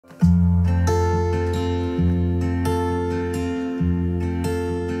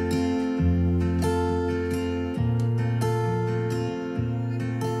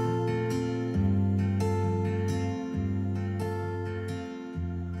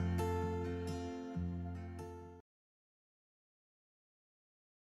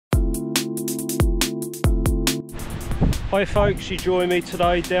Hi folks, you join me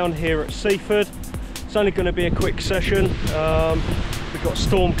today down here at Seaford. It's only going to be a quick session. We've got a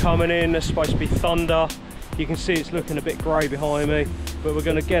storm coming in, there's supposed to be thunder. You can see it's looking a bit grey behind me, but we're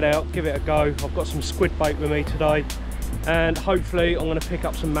going to get out, give it a go. I've got some squid bait with me today, and hopefully I'm going to pick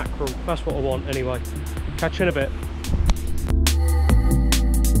up some mackerel. That's what I want anyway. Catch you in a bit.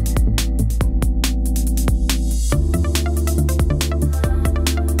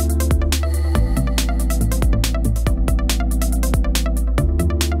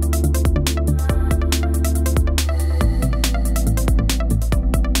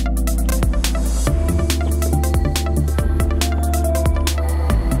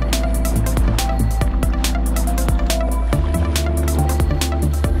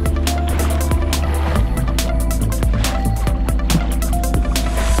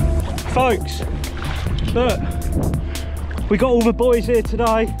 Folks, look, we got all the boys here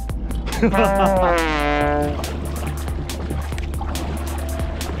today.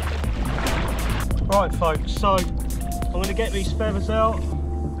 Right folks, so I'm going to get these feathers out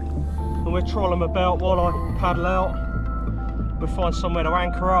and we'll troll them about while I paddle out. We'll find somewhere to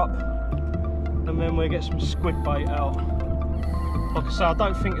anchor up and then we'll get some squid bait out. Like I say, I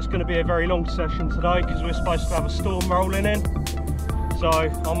don't think it's going to be a very long session today because we're supposed to have a storm rolling in. So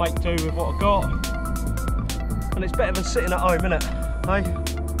I'll make do with what I got, and it's better than sitting at home, isn't it? Hey?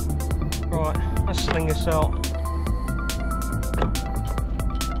 Right, let's sling this out.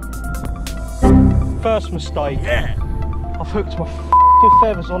 First mistake. Yeah. I've hooked my f***ing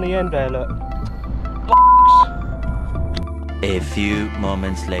feathers on the end there, look. A few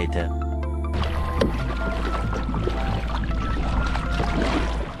moments later.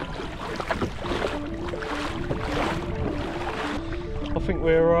 I think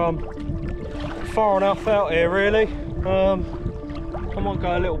we're far enough out here really. I might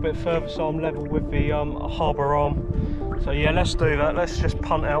go a little bit further so I'm level with the harbour arm. So yeah, let's do that. Let's just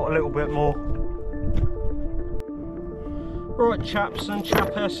punt out a little bit more. Right chaps and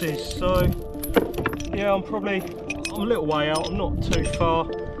chapesses, so yeah, I'm a little way out, I'm not too far.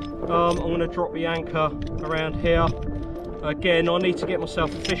 I'm going to drop the anchor around here. Again, I need to get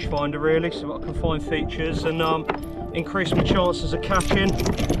myself a fish finder really so that I can find features and increase my chances of catching,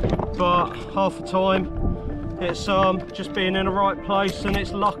 but half the time it's just being in the right place and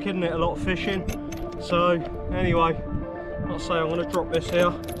it's luck, isn't it, a lot of fishing. So anyway, I'll say I'm going to drop this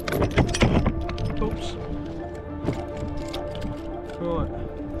here. Oops. Right,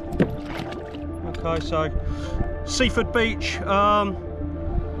 okay, so Seaford Beach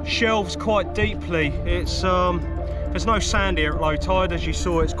shelves quite deeply. It's there's no sand here at low tide, as you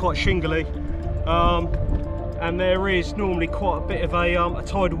saw. It's quite shingly. And there is normally quite a bit of a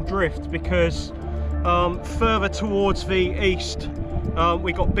tidal drift because further towards the east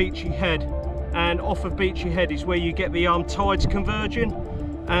we got Beachy Head, and off of Beachy Head is where you get the tides converging,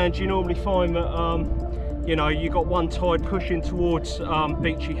 and you normally find that you know, you got one tide pushing towards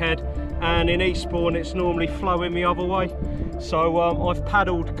Beachy Head, and in Eastbourne it's normally flowing the other way. So I've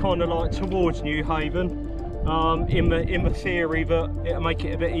paddled kind of like towards New Haven in the theory that it'll make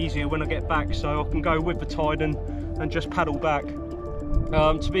it a bit easier when I get back, so I can go with the tide and just paddle back.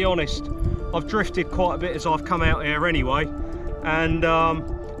 To be honest, I've drifted quite a bit as I've come out here anyway, and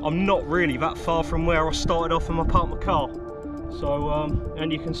I'm not really that far from where I started off when I parked my car. So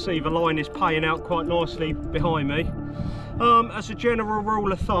and you can see the line is paying out quite nicely behind me. As a general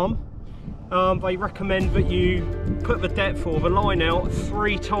rule of thumb, they recommend that you put the depth or the line out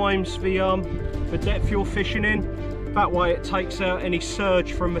 3 times the depth you're fishing in. That way it takes out any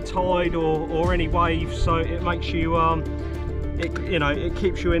surge from the tide or any waves, so it makes you you know, it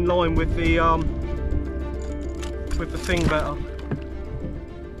keeps you in line with the thing better.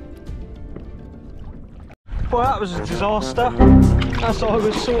 Well, that was a disaster. As I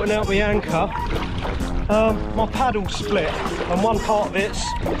was sorting out the anchor, my paddle split and one part of it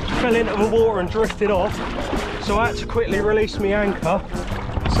fell into the water and drifted off, so I had to quickly release my anchor.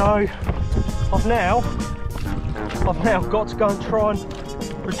 So I've now got to go and try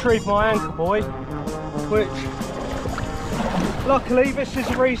and retrieve my anchor buoy, which luckily this is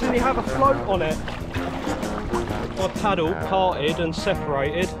the reason you have a float on it. My paddle parted and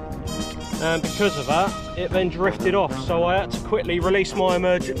separated, and because of that it then drifted off, so I had to quickly release my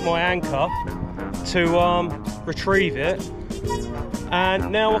anchor to retrieve it,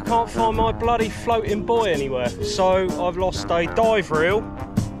 and now I can't find my bloody floating buoy anywhere. So I've lost a dive reel,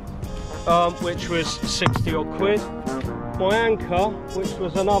 which was 60 odd quid, my anchor, which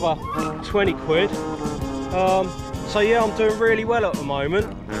was another 20 quid. So yeah, I'm doing really well at the moment.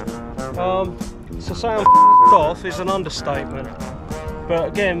 To say I'm off is an understatement. But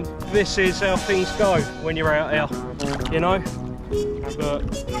again, this is how things go when you're out here, you know. But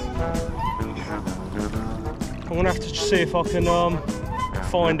I'm gonna have to see if I can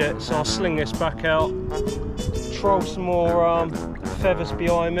find it. So I'll sling this back out, troll some more feathers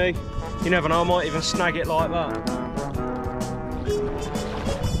behind me. You never know, I might even snag it like that.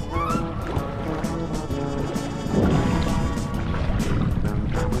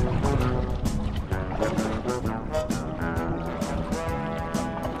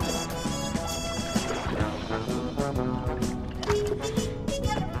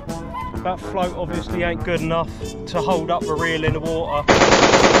 That float obviously ain't good enough to hold up the reel in the water.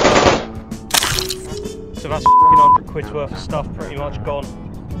 So that's £100 quid's worth of stuff pretty much gone.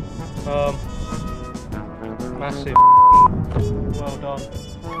 Massive. Well done.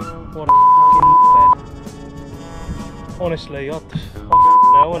 What a bed. Honestly, I'm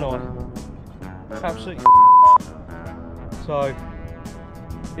now, aren't I? Absolutely. So,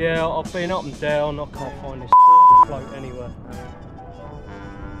 yeah, I've been up and down. I can't find this float anywhere.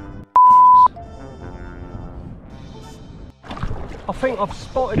 I think I've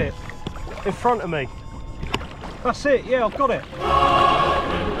spotted it in front of me. That's it, yeah, I've got it.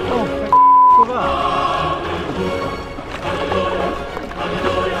 Oh, for that.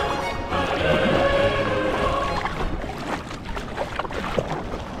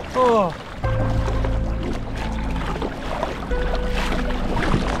 Oh.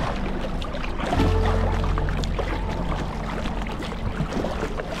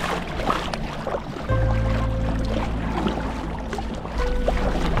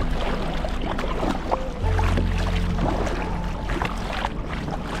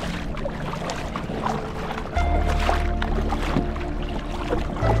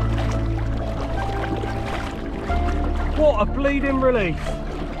 What a bleeding relief.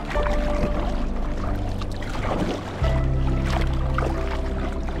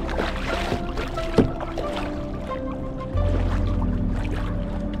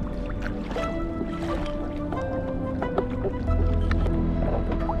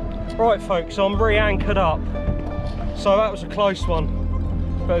 Right folks, I'm re-anchored up. So that was a close one.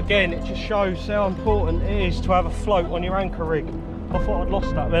 But again, it just shows how important it is to have a float on your anchor rig. I thought I'd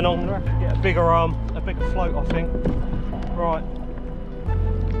lost that then. I'm gonna have to get a bigger float, I think. Right.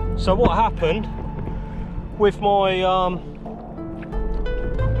 So what happened with my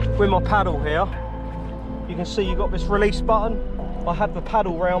paddle here? You can see you got this release button. I had the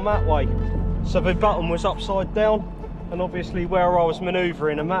paddle round that way, so the button was upside down, and obviously where I was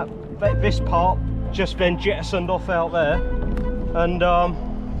manoeuvring, and this part just then jettisoned off out there, and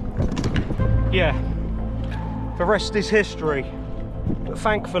yeah, the rest is history. But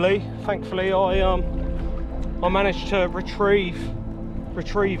thankfully I managed to retrieve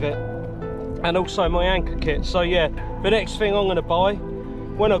it, and also my anchor kit. So yeah, the next thing I'm going to buy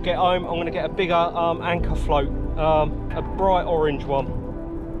when I get home, I'm going to get a bigger anchor float, a bright orange one.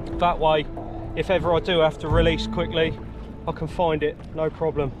 That way, if ever I do have to release quickly, I can find it, no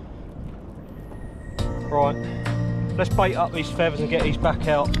problem. Right, let's bait up these feathers and get these back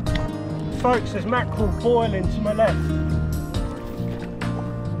out. Folks, there's mackerel boiling to my left.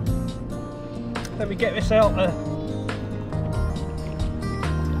 Let me get this out there.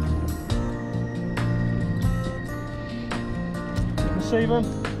 You can see them.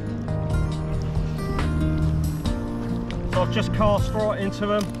 So I've just cast right into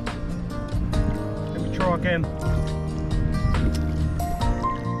them. Let me try again.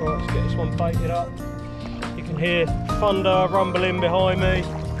 Right, let's get this one baited up. You can hear thunder rumbling behind me.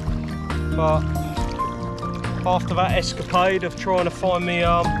 But after that escapade of trying to find me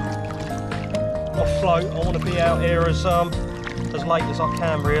a float, I want to be out here as late as I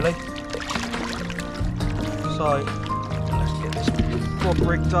can, really. So let's get this rod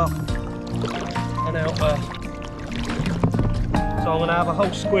rigged up and out there. So I'm going to have a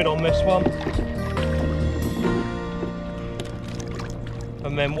whole squid on this one,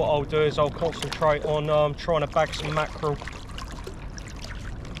 and then what I'll do is I'll concentrate on trying to bag some mackerel.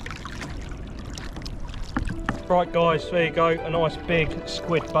 Right guys, there you go, a nice big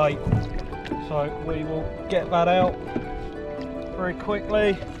squid bait. So we will get that out very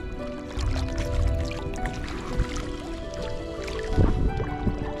quickly.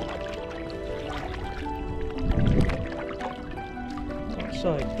 Like I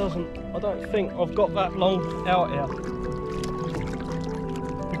say, I don't think I've got that long out here.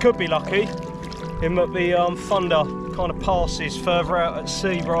 We could be lucky in that the thunder kind of passes further out at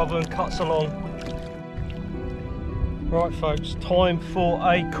sea rather than cuts along. Right folks, time for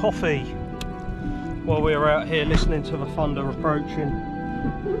a coffee while we're out here listening to the thunder approaching.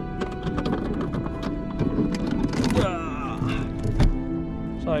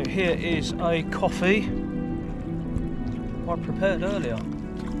 So here is a coffee I prepared earlier.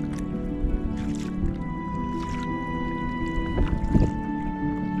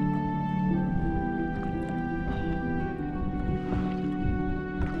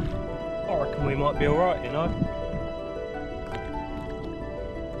 I reckon we might be alright, you know.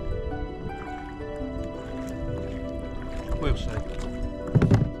 We'll see.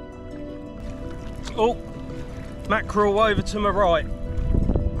 Oh, mackerel over to my right.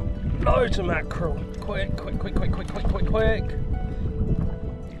 Loads of mackerel. Quick, quick, quick, quick, quick, quick, quick, quick.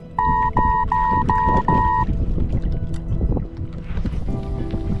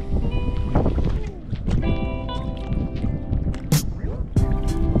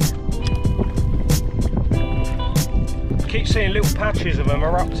 Keep seeing little patches of them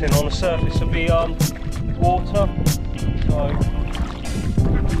erupting on the surface of the water. So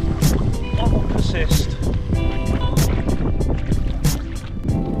I will persist.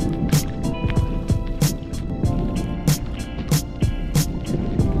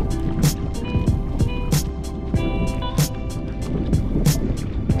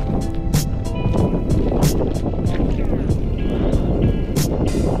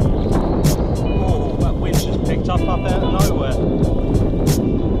 Up out of nowhere.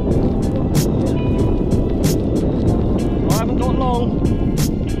 I haven't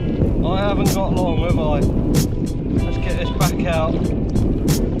got long, have I? Let's get this back out.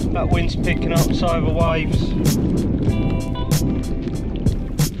 That wind's picking up, so are the waves.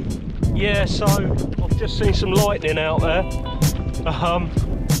 Yeah, so I've just seen some lightning out there. I'm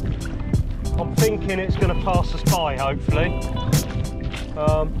thinking it's going to pass us by, hopefully.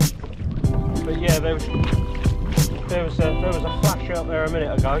 But yeah, there was a flash out there a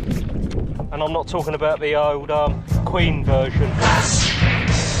minute ago, and I'm not talking about the old Queen version.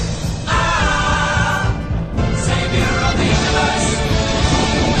 Savior of the universe.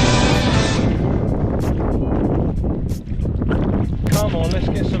 Come on, let's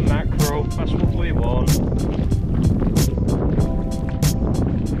get some mackerel. That's what we want.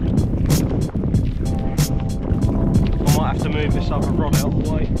 I might have to move this other rod out of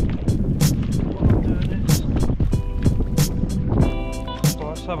the way.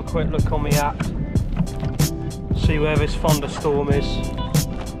 Let's have a quick look on the app, see where this thunderstorm is.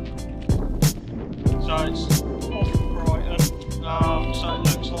 So it's off Brighton, so it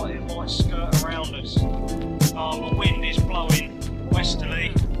looks like it might skirt around us. The wind is blowing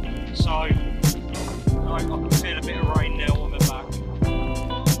westerly, so I can feel a bit of rain now on my back.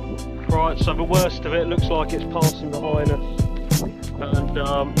 Right, so the worst of it looks like it's passing behind us and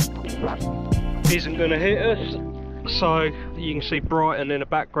isn't going to hit us. So you can see Brighton in the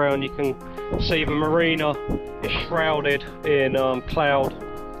background. You can see the marina is shrouded in cloud.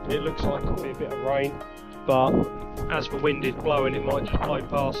 It looks like it'll be a bit of rain, but as the wind is blowing, it might just blow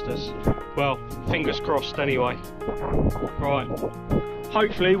past us. Well, fingers crossed anyway. Right,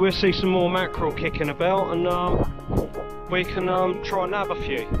 hopefully we'll see some more mackerel kicking about, and we can try and nab a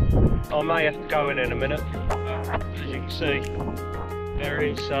few. I may have to go in a minute. As you can see, there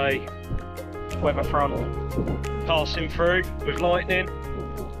is a weather front passing through with lightning.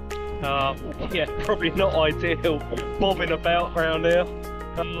 Yeah, probably not ideal bobbing about around here,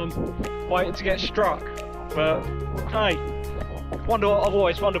 waiting to get struck. But hey, I've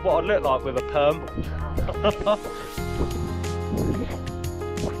always wondered what I'd look like with a perm.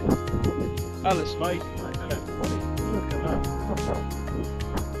 That looks amazing, mate, doesn't it? Look at that.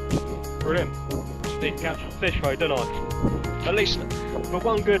 Brilliant. Just need to catch some fish though, don't I? At least, but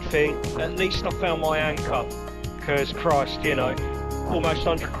one good thing, at least I found my anchor. Because Christ, you know, almost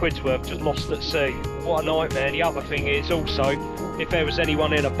 100 quid's worth just lost at sea. What a nightmare. The other thing is also, if there was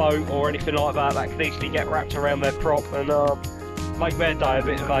anyone in a boat or anything like that, that could easily get wrapped around their prop and make their day a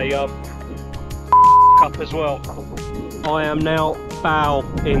bit of a up as well. I am now bow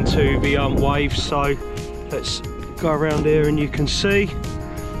into the waves, so let's go around here and you can see.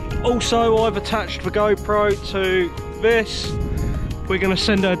 Also, I've attached the GoPro to this. We're going to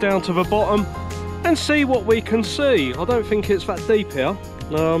send her down to the bottom and see what we can see. I don't think it's that deep here,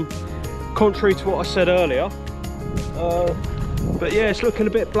 contrary to what I said earlier. But yeah, it's looking a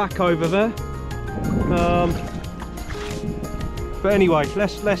bit black over there. But anyway,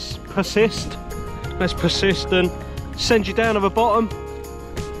 let's persist. Let's persist and send you down to the bottom.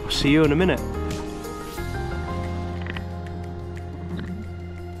 I'll see you in a minute.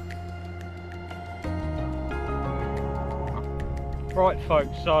 Right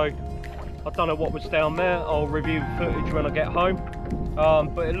folks, so I don't know what was down there. I'll review the footage when I get home.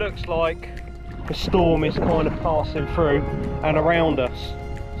 But it looks like the storm is kind of passing through and around us.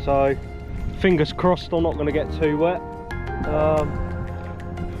 So fingers crossed I'm not going to get too wet.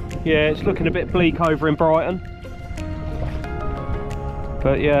 Yeah, it's looking a bit bleak over in Brighton.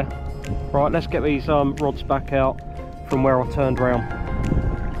 But yeah, right, let's get these rods back out from where I turned round.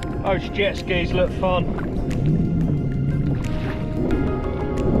 Those jet skis look fun.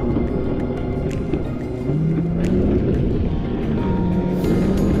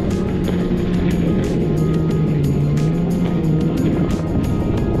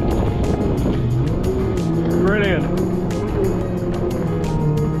 Brilliant.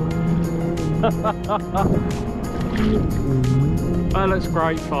 That looks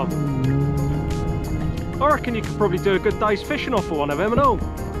great fun. I reckon you could probably do a good day's fishing off of one of them and all.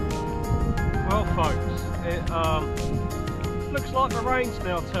 Well folks, it looks like the rain's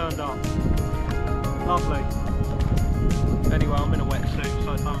now turned up. Lovely. Anyway, I'm in a wetsuit,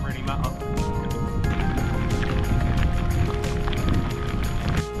 so it doesn't really matter.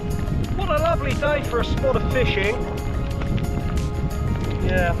 What a lovely day for a spot of fishing.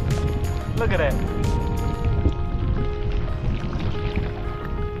 Yeah, look at it.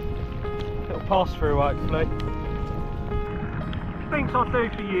 Little pass through hopefully. Things I do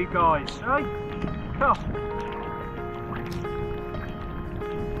for you guys, eh? Oh.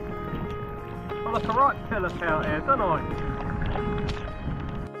 I look a right pillock out here, don't I?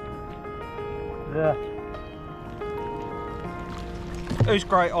 Yeah. Whose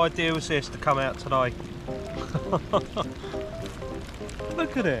great idea was this to come out today?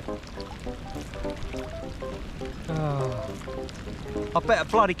 Look at it. Oh. I better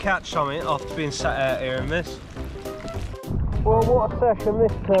bloody catch something after being sat out here in this. Well, what a session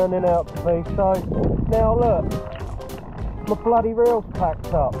this turning out to be. So, now look, my bloody reel's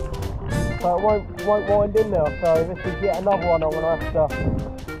packed up. So it won't wind in now, so this is yet another one I'm going to have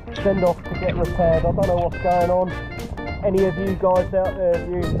to send off to get repaired. I don't know what's going on. Any of you guys out there have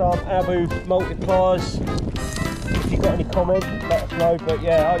used Abu multipliers? If you've got any comments, let us know. But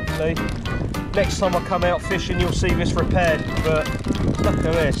yeah, hopefully next time I come out fishing you'll see this repaired. But look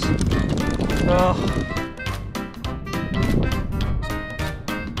at this. Oh.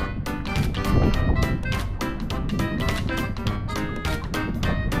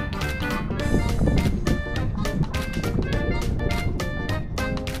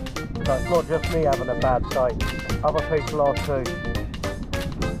 So it's not just me having a bad day. Other people are too.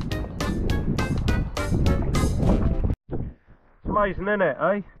 It's amazing, isn't it,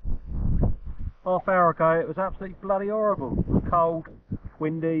 eh? Half hour ago it was absolutely bloody horrible. It was cold,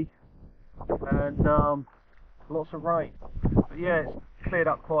 windy, and lots of rain. But yeah, it's cleared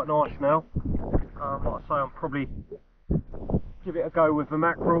up quite nice now. Like I say, I'll probably give it a go with the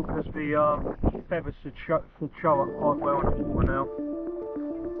mackerel because the feathers should show up quite well in the water now.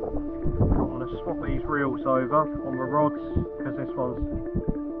 I'm going to swap these reels over on the rods because this one's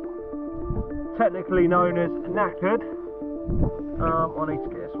technically known as knackered. I need to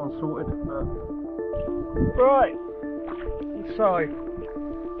get this one sorted. Right, so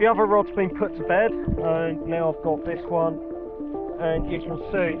the other rod's been put to bed and now I've got this one, and you can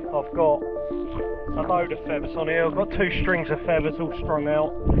see I've got a load of feathers on here. I've got 2 strings of feathers all strung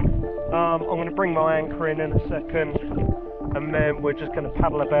out. I'm going to bring my anchor in a second, and then we're just going to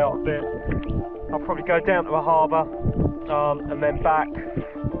paddle about a bit. I'll probably go down to the harbour and then back,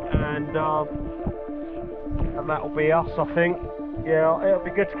 and that'll be us, I think. Yeah, it'll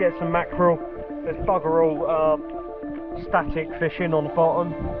be good to get some mackerel. There's bugger all static fishing on the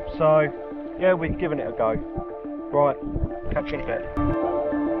bottom, so yeah, we're giving it a go. Right, catch you in a bit.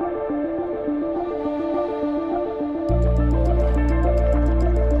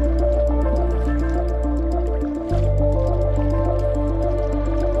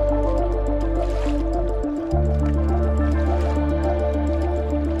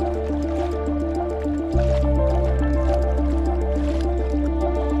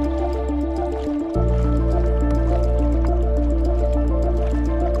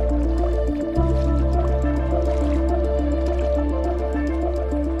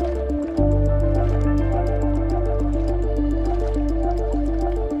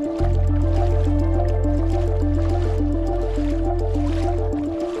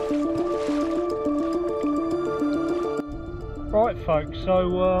 Right folks, so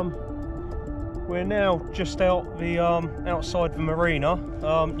we're now just out the outside the marina,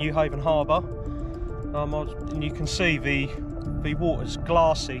 New Haven Harbour, and you can see the water's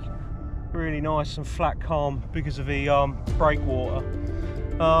glassy, really nice and flat, calm because of the breakwater.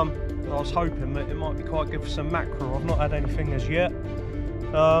 I was hoping that it might be quite good for some mackerel. I've not had anything as yet.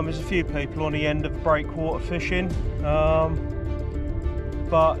 There's a few people on the end of the breakwater fishing,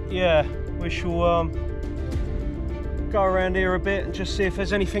 but yeah, we shall go around here a bit and just see if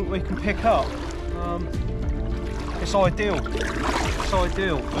there's anything we can pick up. it's ideal. It's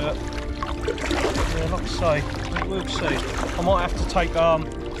ideal, but yeah, like I say, we'll see. I might have to take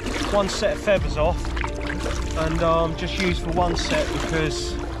one set of feathers off and just use for one set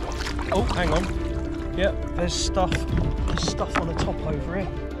because, oh, hang on. Yep, there's stuff on the top over here.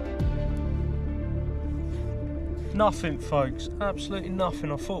 Nothing, folks, absolutely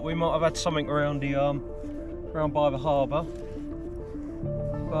nothing. I thought we might have had something around the round by the harbour,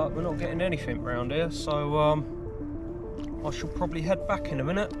 but we're not getting anything around here, so I shall probably head back in a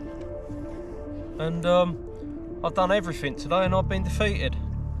minute. And I've done everything today and I've been defeated.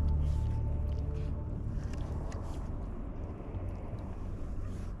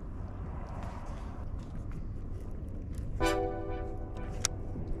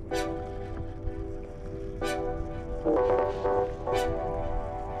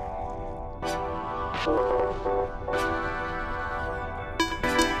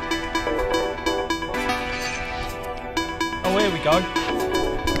 Oh, here we go. I've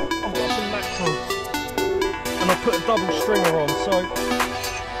got some mackerel. And I put a double stringer on, so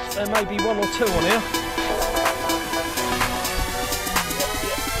there may be one or two on here.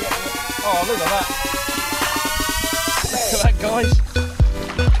 Yeah. Oh, look at that. Look at that, guys.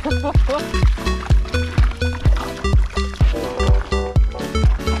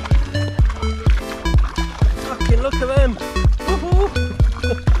 Fucking look at them.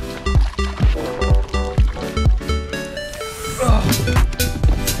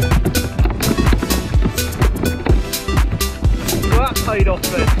 Paid off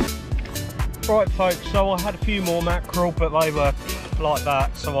then. Right, folks, so I had a few more mackerel, but they were like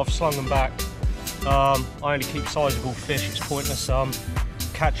that, so I've slung them back. I only keep sizable fish, it's pointless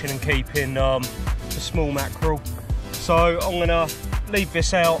catching and keeping the small mackerel. So I'm gonna leave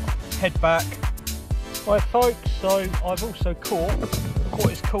this out, head back. Right, folks, so I've also caught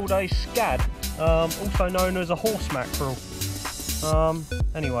what is called a scad, also known as a horse mackerel.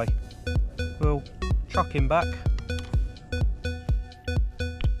 Anyway, we'll chuck him back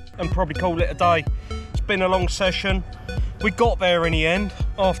and probably call it a day. It's been a long session. We got there in the end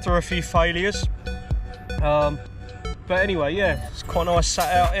after a few failures. But anyway, yeah, it's quite nice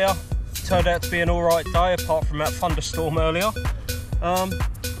sat out here. Turned out to be an alright day apart from that thunderstorm earlier.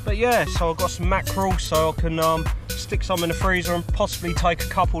 But yeah, so I've got some mackerel so I can stick some in the freezer and possibly take a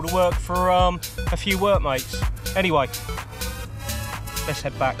couple to work for a few workmates. Anyway, let's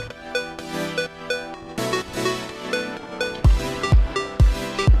head back.